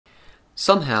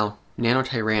Somehow,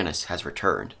 Nanotyrannus has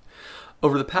returned.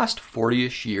 Over the past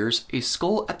 40-ish years, a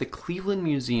skull at the Cleveland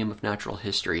Museum of Natural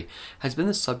History has been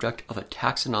the subject of a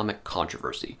taxonomic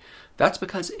controversy. That's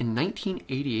because in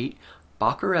 1988,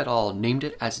 Bakker et al. Named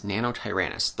it as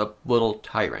Nanotyrannus, the little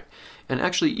tyrant. And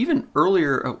actually, even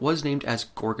earlier, it was named as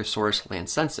Gorgosaurus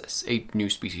lancensis, a new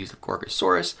species of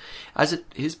Gorgosaurus, as it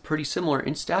is pretty similar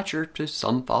in stature to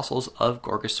some fossils of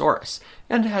Gorgosaurus,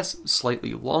 and has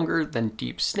slightly longer than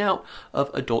deep snout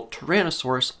of adult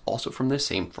Tyrannosaurus, also from the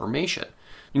same formation.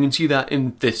 You can see that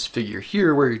in this figure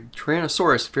here, where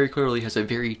Tyrannosaurus very clearly has a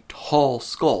very tall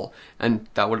skull, and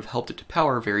that would have helped it to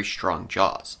power very strong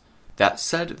jaws. That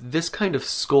said, this kind of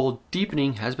skull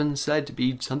deepening has been said to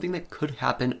be something that could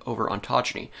happen over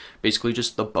ontogeny, basically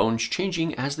just the bones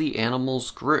changing as the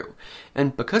animals grew.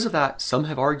 And because of that, some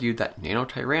have argued that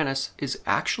Nanotyrannus is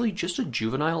actually just a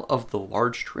juvenile of the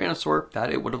large tyrannosaur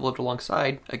that it would have lived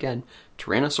alongside, again,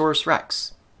 Tyrannosaurus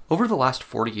rex. Over the last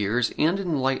 40 years, and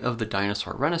in light of the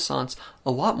dinosaur renaissance,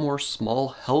 a lot more small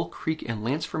Hell Creek and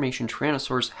Lance Formation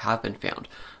tyrannosaurs have been found,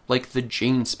 like the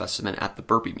Jane specimen at the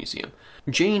Burpee Museum.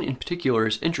 Jane in particular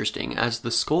is interesting, as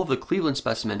the skull of the Cleveland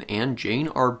specimen and Jane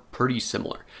are pretty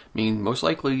similar, meaning most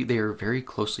likely they are very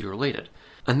closely related.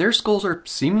 And their skulls are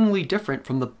seemingly different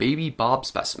from the Baby Bob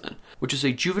specimen, which is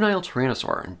a juvenile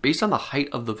tyrannosaur, and based on the height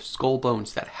of the skull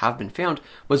bones that have been found,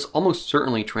 was almost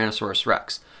certainly Tyrannosaurus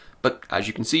rex. But as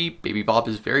you can see, Baby Bob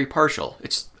is very partial.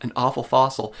 It's an awful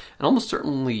fossil, and almost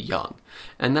certainly young.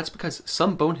 And that's because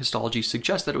some bone histology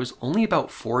suggests that it was only about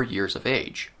 4 years of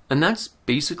age. And that's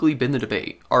basically been the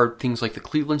debate. Are things like the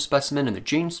Cleveland specimen and the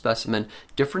Jane specimen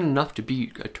different enough to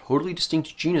be a totally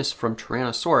distinct genus from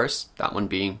Tyrannosaurus, that one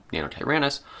being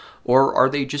Nanotyrannus, or are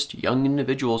they just young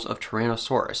individuals of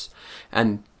Tyrannosaurus?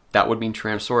 And that would mean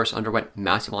Tyrannosaurus underwent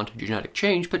massive ontogenetic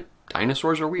change, but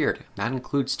dinosaurs are weird, and that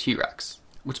includes T-Rex.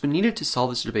 What's been needed to solve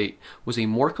this debate was a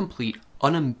more complete,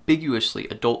 unambiguously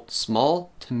adult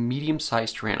small to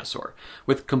medium-sized tyrannosaur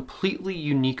with completely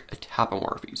unique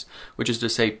autapomorphies, which is to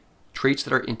say traits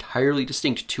that are entirely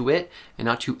distinct to it and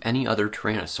not to any other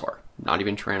tyrannosaur, not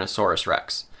even Tyrannosaurus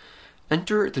rex.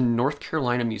 Enter the North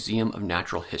Carolina Museum of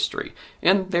Natural History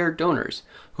and their donors,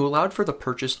 who allowed for the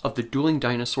purchase of the dueling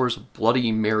dinosaur's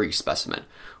Bloody Mary specimen,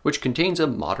 which contains a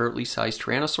moderately sized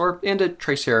tyrannosaur and a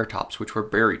triceratops which were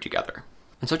buried together.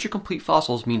 And such a complete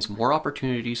fossil means more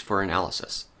opportunities for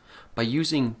analysis. By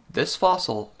using this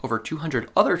fossil over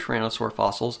 200 other tyrannosaur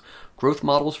fossils, growth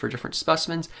models for different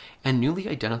specimens, and newly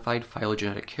identified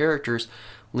phylogenetic characters,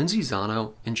 Lindsay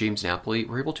Zano and James Napoli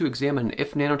were able to examine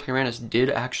if Nanotyrannus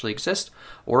did actually exist,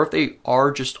 or if they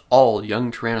are just all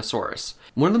young Tyrannosaurus.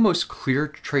 One of the most clear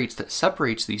traits that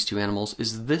separates these two animals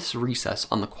is this recess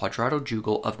on the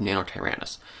quadratojugal of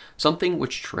Nanotyrannus, something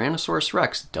which Tyrannosaurus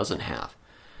rex doesn't have.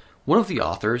 One of the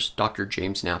authors, Dr.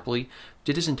 James Napoli,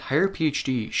 did his entire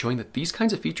PhD showing that these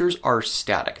kinds of features are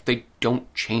static. They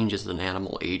don't change as an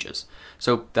animal ages.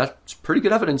 So that's pretty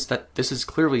good evidence that this is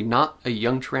clearly not a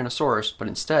young Tyrannosaurus, but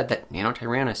instead that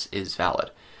Nanotyrannus is valid.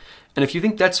 And if you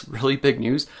think that's really big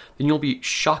news, then you'll be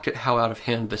shocked at how out of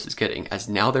hand this is getting, as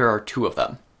now there are 2 of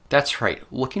them. That's right,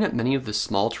 looking at many of the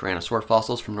small tyrannosaur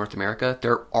fossils from North America,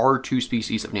 there are 2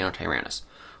 species of Nanotyrannus.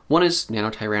 One is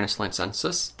Nanotyrannus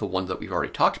lancensis, the one that we've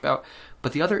already talked about,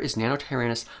 but the other is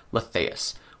Nanotyrannus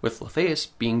lethaeus, with lethaeus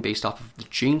being based off of the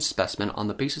Jane specimen on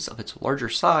the basis of its larger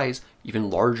size, even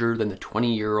larger than the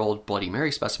 20-year-old Bloody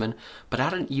Mary specimen, but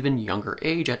at an even younger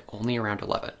age at only around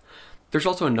 11. There's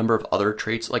also a number of other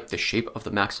traits like the shape of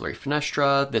the maxillary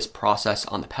fenestra, this process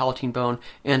on the palatine bone,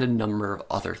 and a number of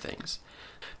other things.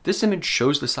 This image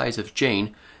shows the size of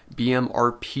Jane,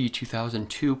 BMRP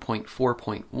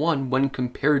 2002.4.1, when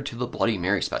compared to the Bloody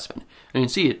Mary specimen, and you can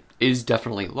see it is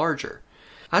definitely larger.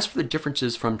 As for the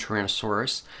differences from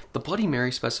Tyrannosaurus, the Bloody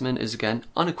Mary specimen is again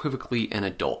unequivocally an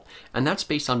adult, and that's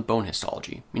based on bone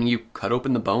histology, meaning you cut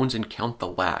open the bones and count the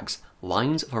lags,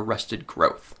 lines of arrested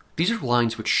growth. These are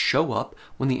lines which show up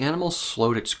when the animal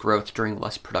slowed its growth during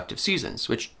less productive seasons,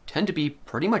 which tend to be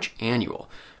pretty much annual.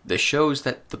 This shows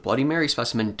that the Bloody Mary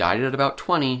specimen died at about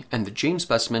 20, and the Jane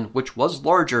specimen, which was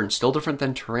larger and still different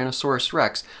than Tyrannosaurus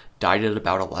rex, died at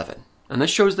about 11. And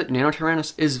this shows that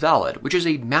Nanotyrannus is valid, which is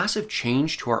a massive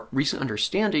change to our recent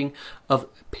understanding of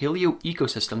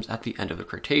paleoecosystems at the end of the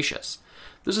Cretaceous.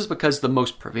 This is because the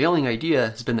most prevailing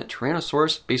idea has been that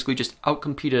Tyrannosaurus basically just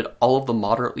outcompeted all of the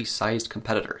moderately sized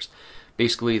competitors.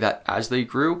 Basically that as they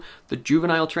grew, the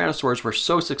juvenile tyrannosaurs were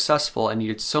so successful and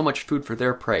needed so much food for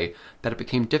their prey that it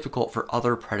became difficult for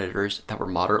other predators that were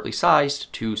moderately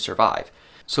sized to survive.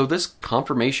 So this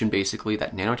confirmation basically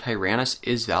that Nanotyrannus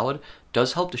is valid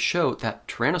does help to show that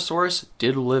Tyrannosaurus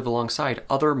did live alongside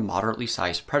other moderately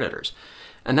sized predators.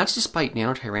 And that's despite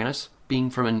Nanotyrannus being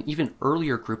from an even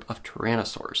earlier group of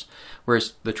tyrannosaurs.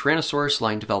 Whereas the Tyrannosaurus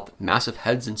line developed massive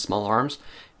heads and small arms,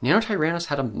 Nanotyrannus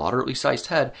had a moderately sized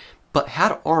head, but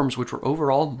had arms which were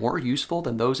overall more useful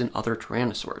than those in other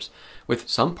tyrannosaurs, with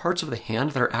some parts of the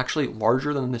hand that are actually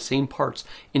larger than the same parts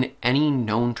in any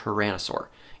known tyrannosaur,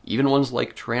 even ones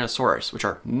like Tyrannosaurus, which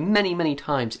are many, many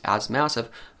times as massive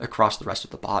across the rest of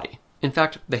the body. In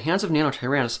fact, the hands of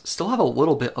Nanotyrannus still have a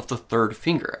little bit of the third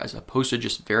finger, as opposed to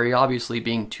just very obviously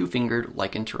being two-fingered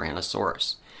like in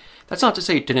Tyrannosaurus. That's not to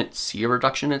say it didn't see a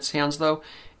reduction in its hands, though.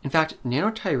 In fact,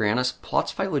 Nanotyrannus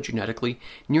plots phylogenetically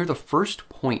near the first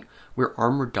point where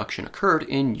arm reduction occurred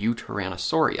in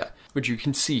Tyrannosauria, which you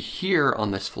can see here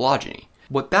on this phylogeny.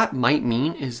 What that might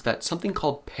mean is that something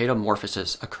called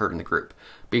paedomorphosis occurred in the group,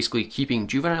 basically keeping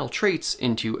juvenile traits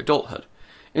into adulthood.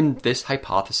 In this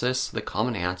hypothesis, the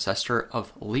common ancestor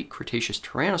of late Cretaceous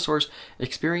tyrannosaurs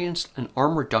experienced an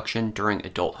arm reduction during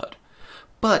adulthood.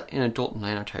 But in adult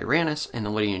Nanotyrannus and the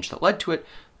lineage that led to it,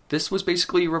 this was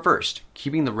basically reversed,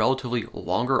 keeping the relatively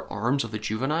longer arms of the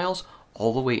juveniles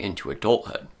all the way into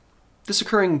adulthood. This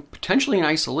occurring potentially in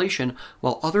isolation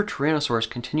while other tyrannosaurs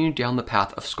continued down the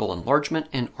path of skull enlargement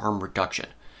and arm reduction.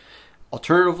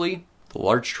 Alternatively, the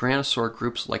large tyrannosaur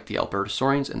groups like the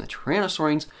Albertosaurians and the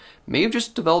Tyrannosaurians may have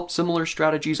just developed similar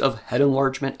strategies of head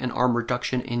enlargement and arm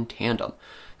reduction in tandem,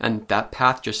 and that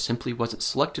path just simply wasn't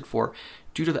selected for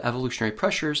due to the evolutionary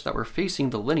pressures that were facing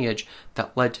the lineage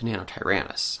that led to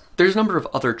Nanotyrannus. There's a number of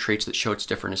other traits that show it's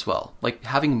different as well, like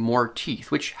having more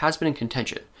teeth, which has been in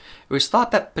contention. It was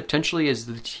thought that potentially as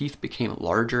the teeth became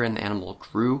larger and the animal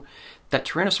grew, that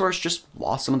Tyrannosaurus just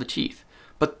lost some of the teeth,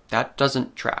 but that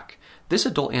doesn't track. This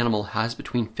adult animal has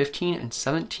between 15 and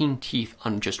 17 teeth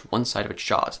on just one side of its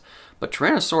jaws, but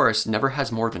Tyrannosaurus never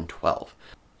has more than 12.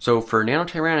 So for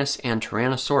Nanotyrannus and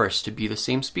Tyrannosaurus to be the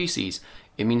same species,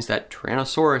 it means that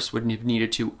Tyrannosaurus would have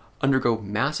needed to undergo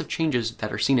massive changes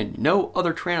that are seen in no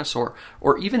other tyrannosaur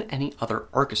or even any other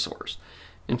archosaurs.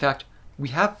 In fact, we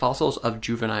have fossils of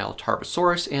juvenile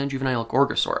Tarbosaurus and juvenile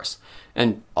Gorgosaurus,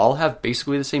 and all have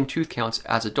basically the same tooth counts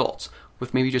as adults,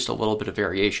 with maybe just a little bit of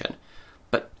variation.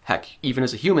 But heck, even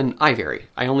as a human, I vary.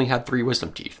 I only had 3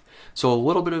 wisdom teeth. So a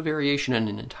little bit of variation in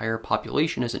an entire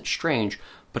population isn't strange,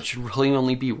 but it should really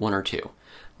only be 1 or 2,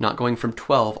 not going from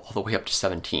 12 all the way up to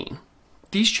 17.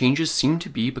 These changes seem to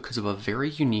be because of a very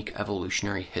unique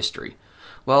evolutionary history.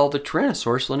 While the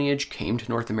Tyrannosaurus lineage came to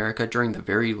North America during the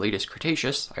very latest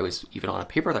Cretaceous, I was even on a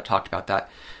paper that talked about that,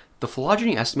 the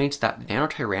phylogeny estimates that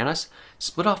Nanotyrannus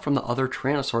split off from the other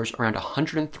tyrannosaurs around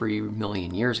 103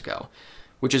 million years ago,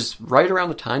 which is right around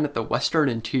the time that the Western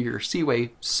Interior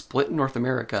Seaway split North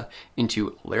America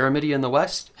into Laramidia in the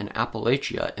west and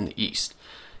Appalachia in the east.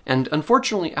 And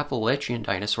unfortunately, Appalachian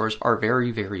dinosaurs are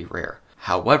very, very rare.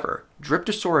 However,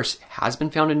 Dryptosaurus has been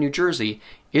found in New Jersey,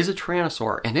 is a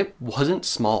tyrannosaur, and it wasn't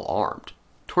small-armed.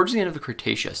 Towards the end of the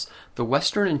Cretaceous, the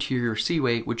Western Interior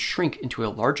Seaway would shrink into a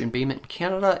large embayment in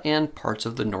Canada and parts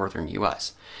of the northern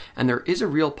US. And there is a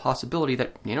real possibility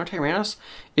that Nanotyrannus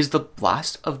is the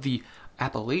last of the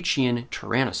Appalachian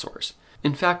tyrannosaurs.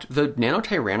 In fact, the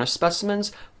Nanotyrannus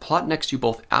specimens plot next to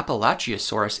both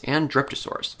Appalachiosaurus and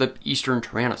Dryptosaurus, the eastern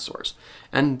tyrannosaurs,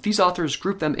 and these authors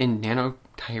group them in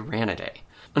Nanotyrannidae.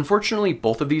 Unfortunately,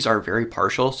 both of these are very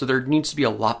partial, so there needs to be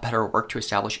a lot better work to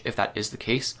establish if that is the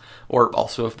case, or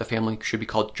also if the family should be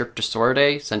called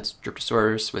Dryptosauridae, since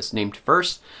Dryptosaurus was named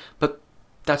first, but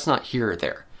that's not here or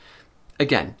there.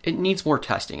 Again, it needs more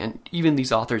testing, and even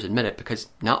these authors admit it because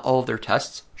not all of their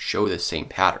tests show the same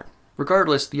pattern.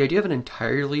 Regardless, the idea of an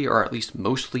entirely or at least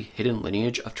mostly hidden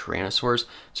lineage of tyrannosaurs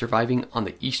surviving on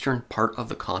the eastern part of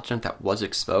the continent that was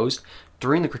exposed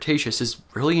during the Cretaceous is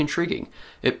really intriguing.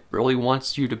 It really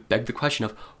wants you to beg the question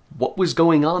of what was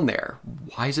going on there?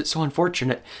 Why is it so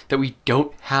unfortunate that we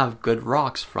don't have good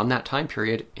rocks from that time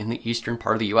period in the eastern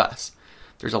part of the US?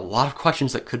 There's a lot of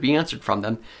questions that could be answered from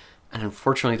them, and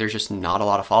unfortunately there's just not a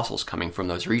lot of fossils coming from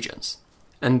those regions.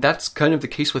 And that's kind of the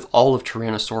case with all of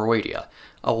Tyrannosauroidea.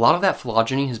 A lot of that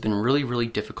phylogeny has been really, really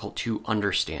difficult to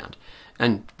understand.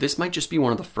 And this might just be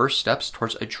one of the first steps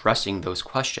towards addressing those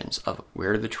questions of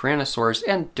where the tyrannosaurs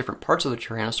and different parts of the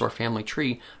tyrannosaur family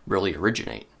tree really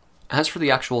originate. As for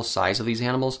the actual size of these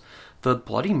animals, the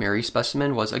Bloody Mary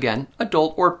specimen was, again,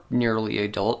 adult or nearly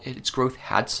adult. Its growth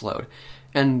had slowed,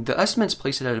 and the estimates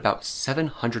place it at about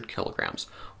 700 kilograms,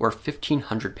 or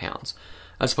 1,500 pounds,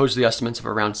 as opposed to the estimates of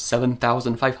around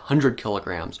 7,500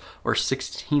 kilograms, or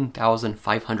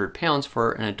 16,500 pounds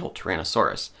for an adult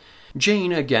Tyrannosaurus.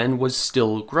 Jane, again, was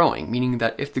still growing, meaning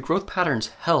that if the growth patterns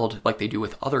held like they do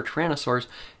with other tyrannosaurs,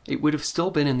 it would have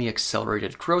still been in the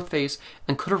accelerated growth phase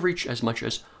and could have reached as much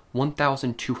as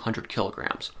 1,200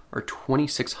 kilograms, or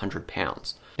 2,600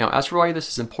 pounds. Now, as for why this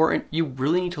is important, you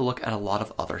really need to look at a lot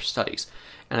of other studies.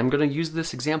 And I'm going to use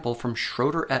this example from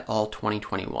Schroeder et al.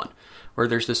 2021, where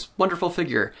there's this wonderful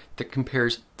figure that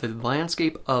compares the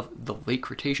landscape of the late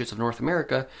Cretaceous of North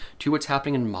America to what's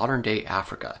happening in modern-day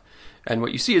Africa. And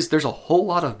what you see is there's a whole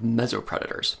lot of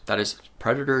mesopredators, that is,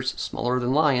 predators smaller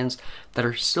than lions, that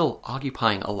are still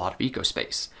occupying a lot of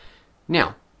ecospace.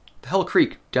 Now, the Hell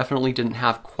Creek definitely didn't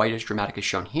have quite as dramatic as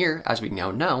shown here, as we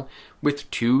now know, with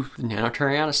 2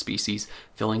 Nanotyrannus species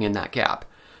filling in that gap.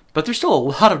 But there's still a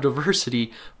lot of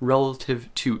diversity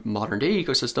relative to modern-day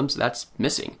ecosystems that's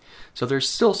missing. So there's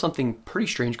still something pretty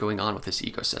strange going on with this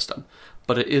ecosystem.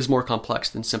 But it is more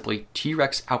complex than simply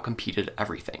T-Rex outcompeted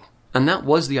everything. And that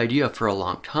was the idea for a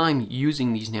long time,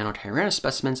 using these Nanotyrannus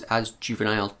specimens as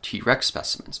juvenile T-Rex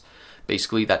specimens.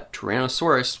 Basically, that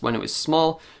Tyrannosaurus, when it was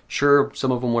small, sure,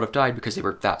 some of them would have died because they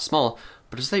were that small,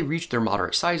 but as they reached their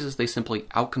moderate sizes, they simply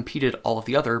outcompeted all of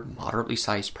the other moderately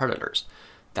sized predators.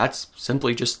 That's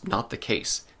simply just not the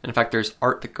case. And in fact, there's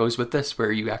art that goes with this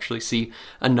where you actually see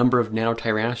a number of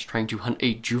Nanotyrannus trying to hunt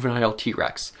a juvenile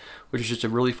T-Rex, which is just a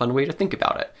really fun way to think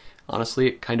about it. Honestly,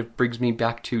 it kind of brings me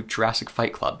back to Jurassic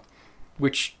Fight Club,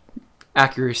 which,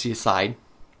 accuracy aside,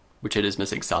 which it is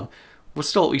missing some, was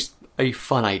still at least a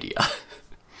fun idea.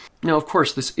 Now, of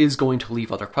course, this is going to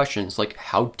leave other questions, like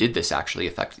how did this actually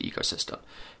affect the ecosystem?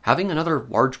 Having another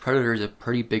large predator is a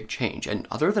pretty big change, and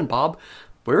other than Bob,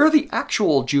 where are the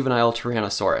actual juvenile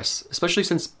Tyrannosaurus? Especially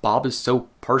since Bob is so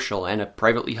partial and a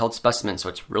privately held specimen, so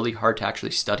it's really hard to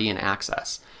actually study and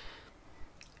access.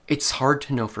 It's hard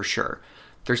to know for sure.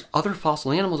 There's other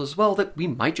fossil animals as well that we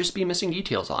might just be missing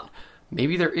details on.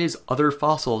 Maybe there is other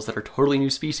fossils that are totally new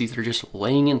species that are just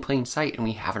laying in plain sight and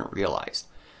we haven't realized.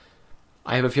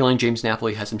 I have a feeling James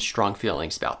Napoli has some strong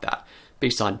feelings about that,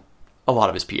 based on a lot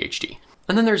of his PhD.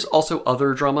 And then there's also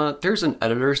other drama. There's an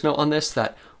editor's note on this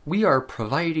that we are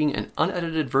providing an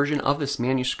unedited version of this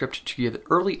manuscript to give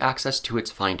early access to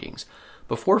its findings.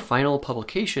 Before final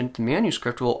publication, the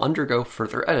manuscript will undergo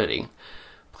further editing.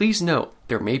 Please note,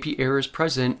 there may be errors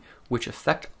present which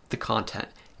affect the content,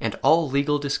 and all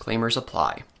legal disclaimers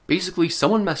apply. Basically,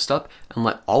 someone messed up and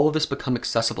let all of this become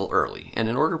accessible early, and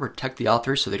in order to protect the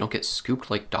authors so they don't get scooped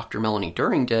like Dr. Melanie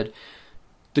During did,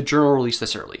 the journal released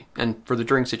this early. And for the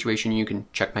During situation, you can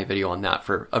check my video on that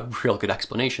for a real good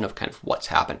explanation of kind of what's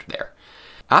happened there.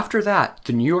 After that,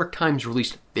 the New York Times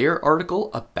released their article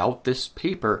about this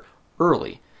paper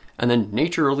early, and then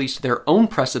Nature released their own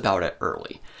press about it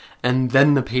early, and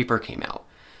then the paper came out.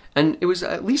 And it was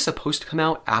at least supposed to come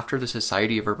out after the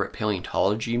Society of Vertebrate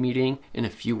Paleontology meeting in a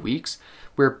few weeks,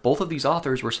 where both of these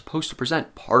authors were supposed to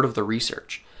present part of the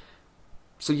research.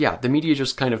 So yeah, the media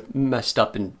just kind of messed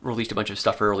up and released a bunch of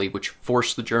stuff early, which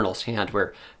forced the journal's hand,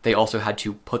 where they also had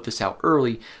to put this out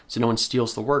early so no one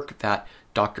steals the work that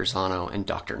Dr. Zano and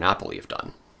Dr. Napoli have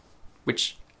done.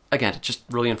 Which, again, it's just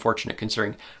really unfortunate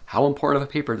considering how important of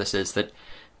a paper this is that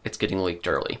it's getting leaked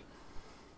early.